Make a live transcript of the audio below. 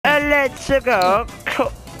let's go.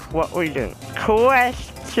 What are you doing?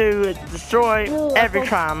 Quest to destroy every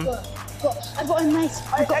tram. I got a nice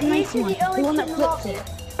one. The one that flips it.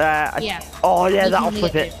 Yeah. Oh yeah, You that'll can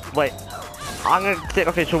flip leave it. Wait, I'm gonna take.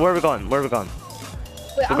 Okay, so where are we going? Where are we going?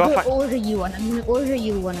 Wait, I'm gonna order you one. I'm gonna order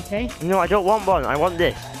you one, okay? No, I don't want one. I want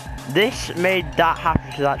this. This made that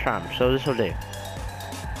happen to that tram, so this will do.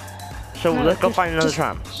 So No, let's go find another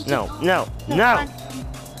tram. No.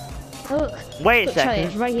 Look. Wait a Look, Charlie, second.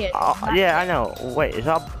 it's right here. Yeah, I know. Wait, is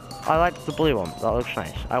that? I like the blue one. That looks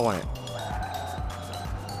nice. I want it.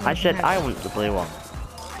 I said I want the blue one.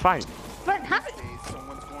 Fine. But how?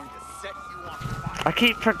 I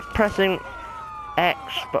keep pressing X,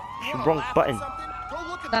 but it's the wrong button.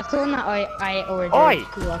 That's the one that I ordered. Oi!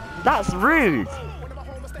 That's rude!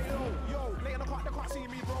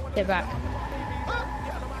 Get back.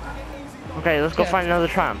 Okay, let's go find another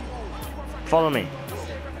tram. Follow me.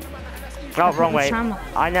 Oh, wrong way.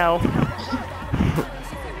 I know.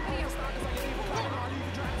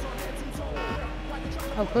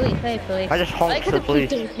 Oh, police, hey, police. I just honked like the police.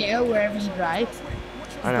 Don't care wherever you drive.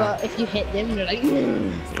 I know. But if you hit them, they're like.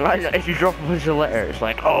 I know. If you drop a bunch of litter, it's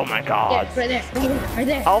like, oh my god. Yeah, right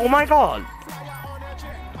there. Oh my god.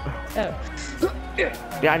 Oh.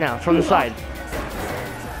 Yeah, I know. From the side.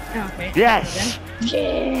 Oh, okay. Yes.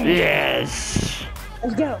 Yeah. Yes.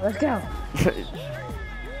 Let's go. Let's go.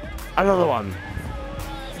 Another one.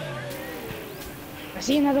 I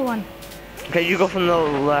see another one. Okay, you go from the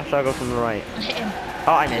left, I'll go from the right. I hit him.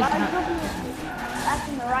 Oh, I missed. That's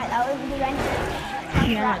from the right. That was the right.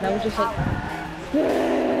 Yeah, that was just like.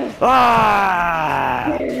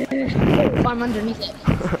 Ah! I'm underneath it.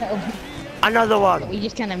 Another one. We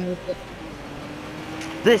just kind of moved it.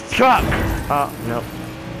 This truck. Oh no.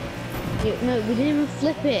 No, we didn't even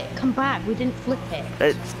flip it. Come back. We didn't flip it.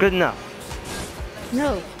 It's good enough.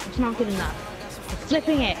 No, it's not good enough. We're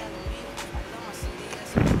flipping it.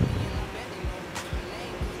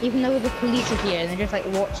 Even though the police are here and they're just like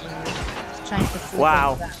watching, just trying to flip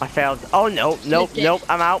Wow, it. I failed. Oh no, nope, nope.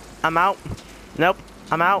 I'm out. I'm out. Nope,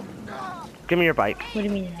 I'm out. Give me your bike. What do you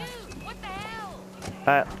mean?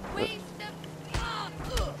 I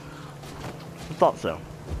thought so.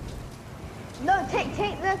 No, take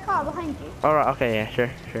the car behind you. All right. Okay. Yeah. Sure.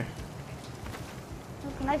 Sure.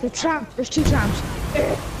 The tram. There's two trams.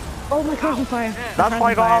 Oh, my car's on fire. That's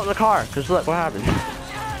why I got out of the car. Cause look what happened.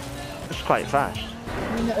 It's quite fast.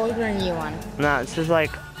 I'm gonna order a new one. Nah, it's just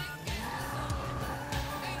like.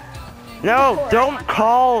 No, don't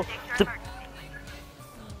call the.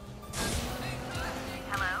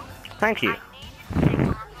 Hello? Thank you.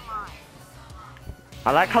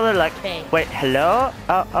 I like how they're like. Okay. Wait, hello?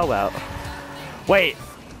 Oh well. Wait.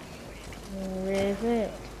 Where is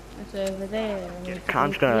it? It's over there.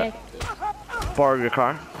 I'm just gonna borrow your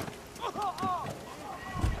car.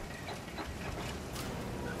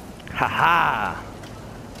 Haha.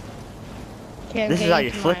 Okay, This is how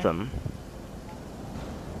you flip them.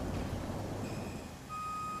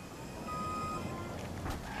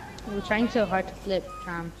 We're trying so hard to flip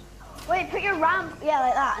trams. Wait, put your ramp, yeah,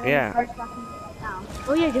 like that. And Yeah. then first back into it like down.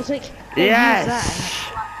 Oh yeah, just like Yes.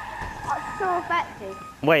 That's so effective.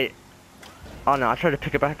 Wait. Oh no, I tried to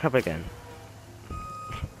pick it back up again.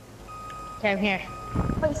 Okay, I'm here.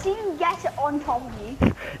 Wait, see if you can get it on top of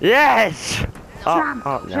you. Yes. Tram,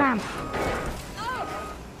 Oh no. tram.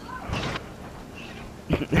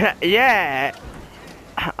 Yeah.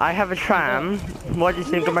 I have a tram. What do you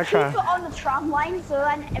think of my tram? Keep it on the tram line, so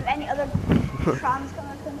then if any other trams come,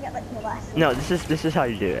 I can get like molested. No, this is how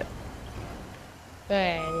you do it.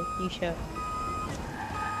 Alright, you show.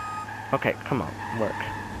 Okay, come on, work.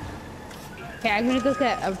 Okay, I'm gonna go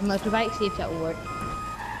get a motorbike, see if that will work.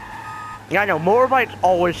 Yeah, I know. Motorbikes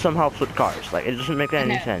always somehow flip cars. Like it doesn't make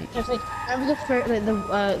any No, sense. just like remember the first, like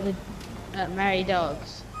the Mary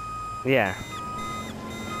Dogs. Yeah.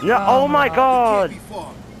 No. Oh my God.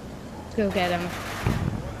 Let's go get him.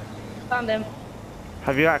 Found him.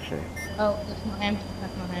 Have you actually? Oh, that's not him.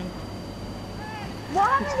 That's not him. What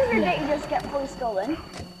happens if your data just get fully stolen?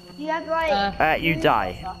 Do you have like... You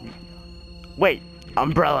die. Wait,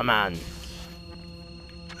 Umbrella Man.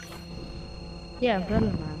 Yeah,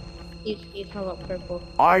 Umbrella Man. He's all up purple.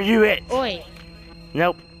 Are you it? Oi!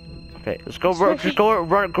 Nope. Okay, let's go. Just go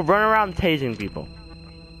run around tasing people.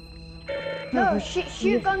 No, shoot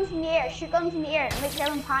guns in the air. Shoot guns in the air. It makes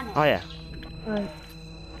everyone panic. Oh yeah.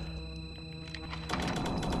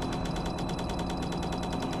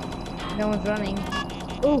 No one's running.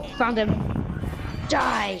 Oh, found him.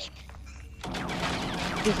 Die!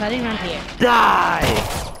 He's hiding around here. Die!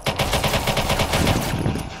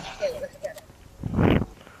 Okay, let's go.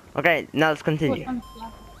 Okay, now let's continue.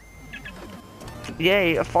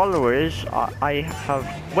 Yay, followers. I have.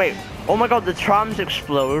 Wait. Oh my God, the trams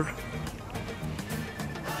explode.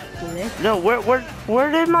 No,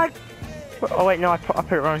 where did my? Oh wait, no, I put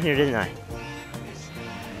it around here, didn't I?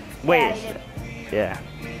 Wait. Yeah.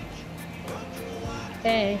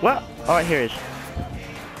 Hey. What? Oh, here it is.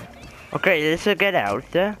 Okay, let's get out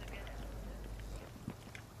there.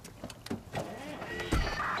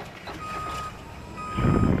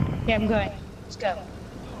 Yeah, I'm going. Let's go.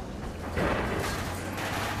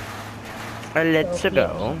 Let's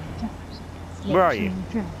go. Where are you?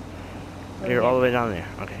 You're all the way down there.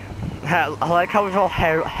 Okay. I like how we've all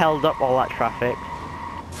held up all that traffic.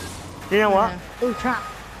 You know what? Ooh, trap.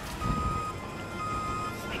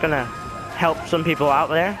 Just gonna help some people out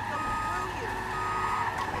there.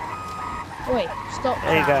 Wait, stop.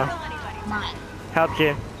 There you go. Mine. Helped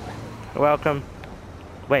you. You're welcome.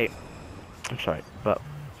 Wait. I'm sorry, but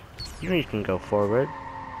you can go forward.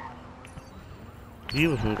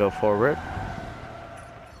 You can go forward.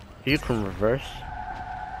 You can reverse.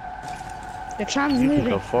 The tram's You moving.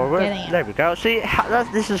 can go forward. Getting There we go. See,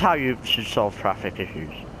 this is how you should solve traffic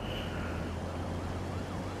issues.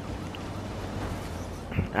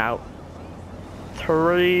 Out.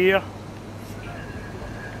 3. I've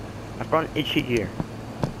got an itchy ear.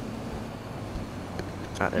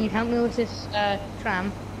 Can you help me with this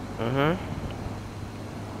tram?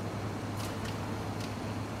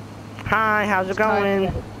 Hi, how's it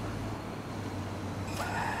going?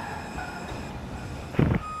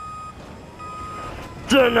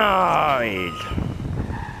 Denied!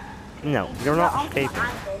 No, you're not escaping.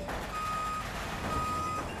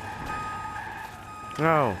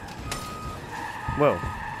 No. Whoa.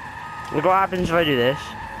 Look what happens if I do this.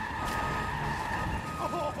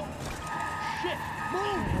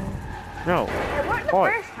 No. It worked the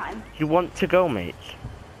first time. You want to go, mate?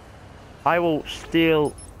 I will set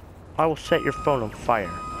your phone on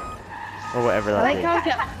fire. Or whatever that I is. like how I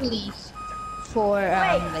get police for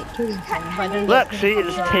like killing someone, but I don't Look, get see, it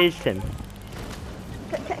just tased him.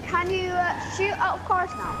 Can you shoot out of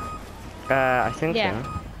cars now? I think Yeah. so.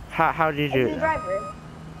 How do you do If you that? drive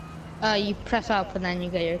it. You press up and then you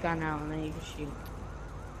get your gun out and then you just shoot.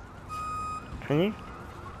 Can you?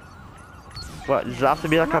 What, does it have to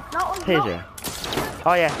be like a taser?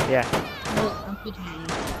 Oh yeah, yeah. No, I'm shooting you.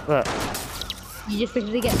 Look. You just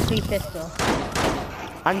basically get 3 pistols.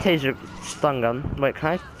 And taser stun gun. Wait,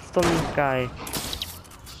 can I stun this guy?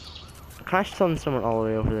 Can I stun someone all the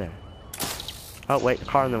way over there? Oh wait, the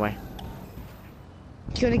car in the way.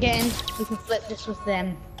 Do you wanna get in? We can flip this with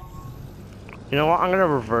them. You know what? I'm gonna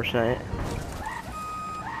reverse it.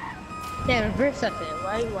 Yeah, reverse up it.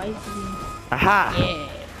 Why is he... Aha! Yeah.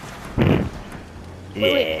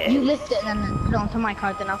 Yeah. Wait, you lift it and then put it onto my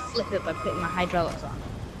car, then I'll flip it by putting my hydraulics on.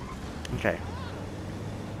 Okay.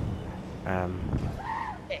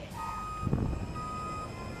 Okay.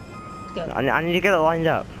 Let's go. I need to get it lined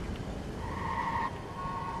up.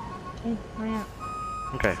 Okay, hurry up.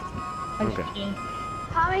 Okay. Okay.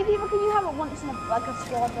 How many people can you have at once in a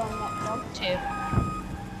squad or not? 2.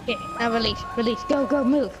 Okay, now release, go,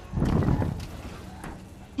 move.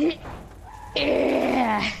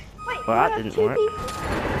 Yeah. Wait, Well, that didn't work.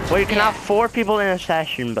 Well, you can have 4 people in a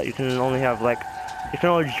session, but you can only have like, you can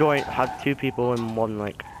only have 2 people in one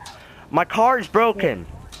like. My car is broken.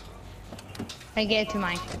 I get it to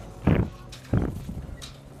mine.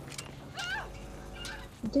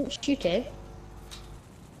 Didn't shoot it.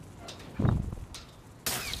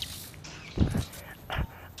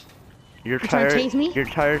 Your trying to tase me? Your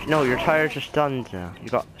tires. No, your tires are stunned now. You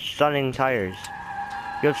got stunning tires.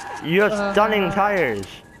 You have stunning tires.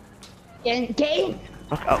 Get in.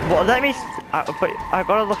 Okay, well, let me. But I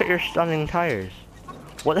gotta look at your stunning tires.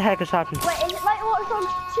 What the heck has happened? Wait, is it like Watch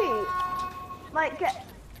Dogs 2? Like,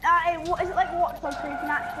 what is it like Watch Dogs where you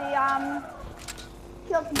can actually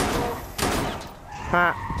kill people?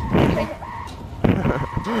 Ha.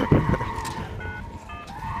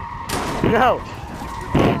 No.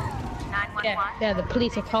 Yeah, the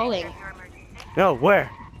police are calling. No, where?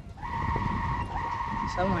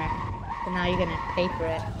 Somewhere. But now you're gonna pay for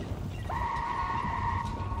it.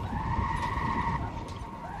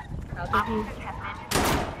 How did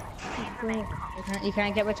you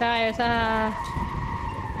can't get my tires,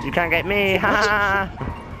 You can't get me, ha!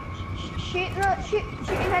 Shoot his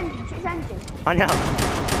engine, I know.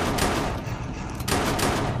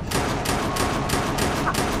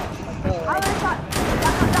 How is that?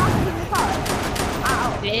 That's in the car?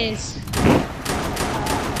 Ow. It is.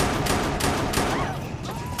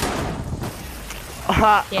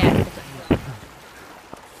 Yeah.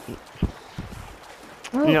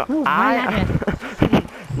 No, my ladder.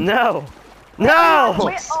 No! No!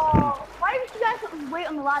 Wait, why would you guys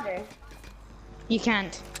the ladder? You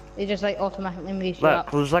can't. It just like automatically moves you Look,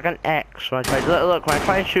 up. there's like an X when I try. Look, when I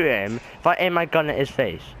try to shoot him, if I aim my gun at his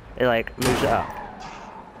face, it like moves it up.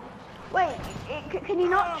 Wait, can you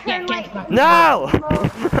not turn Yeah, like... No!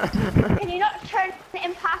 Can you not turn the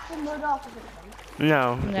impassive mode off or something?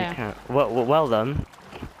 No, No. you can't. Well done.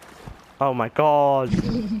 Oh my god. Just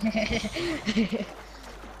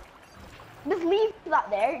leave that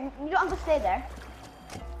there. You don't have to stay there.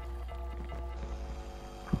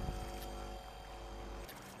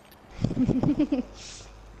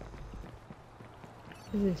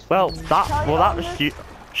 Well, that was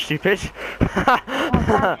stupid.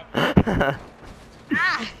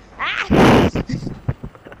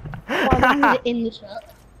 Oh, I landed it in the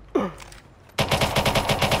truck.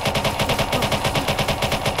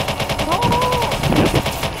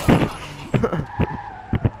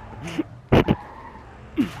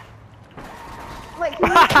 Wait,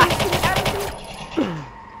 can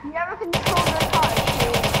you ever control the car?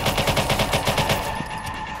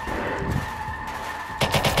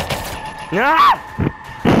 Ah!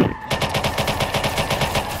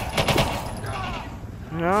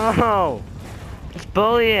 No! It's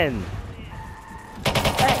bullying!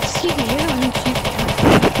 Excuse me, you're not on YouTube.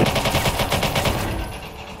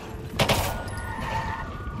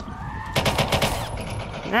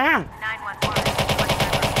 Ah!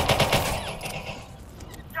 911.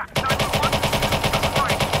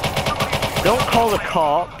 Don't call the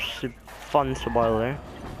cops, you fun spoiler.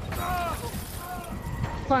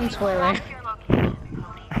 Fun spoiler. Your location.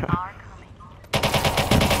 Police are coming.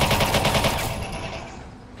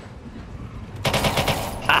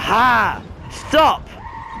 Aha! Stop!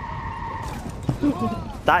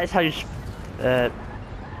 That is how you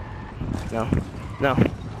no. No.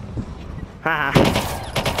 Haha.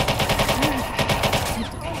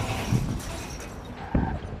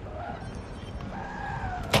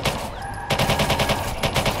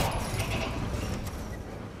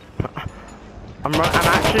 I'm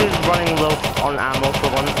actually running low on ammo for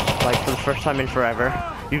once, like for the first time in forever.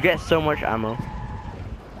 You get so much ammo.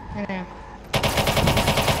 I know.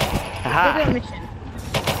 Haha. Let's do a mission.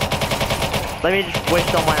 Let me just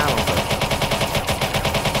waste all my ammo first.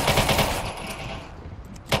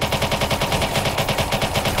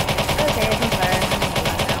 Okay, I can fire.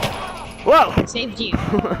 Whoa! Saved you.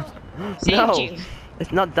 Saved No, you.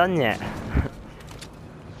 it's not done yet.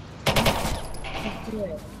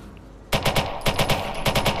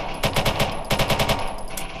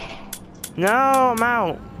 No, I'm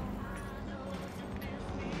out.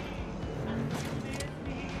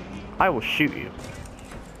 I will shoot you.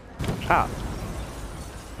 Ah.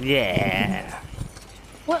 Yeah.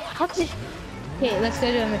 What? How did? Okay, let's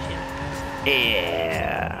go do a mission.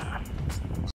 Yeah.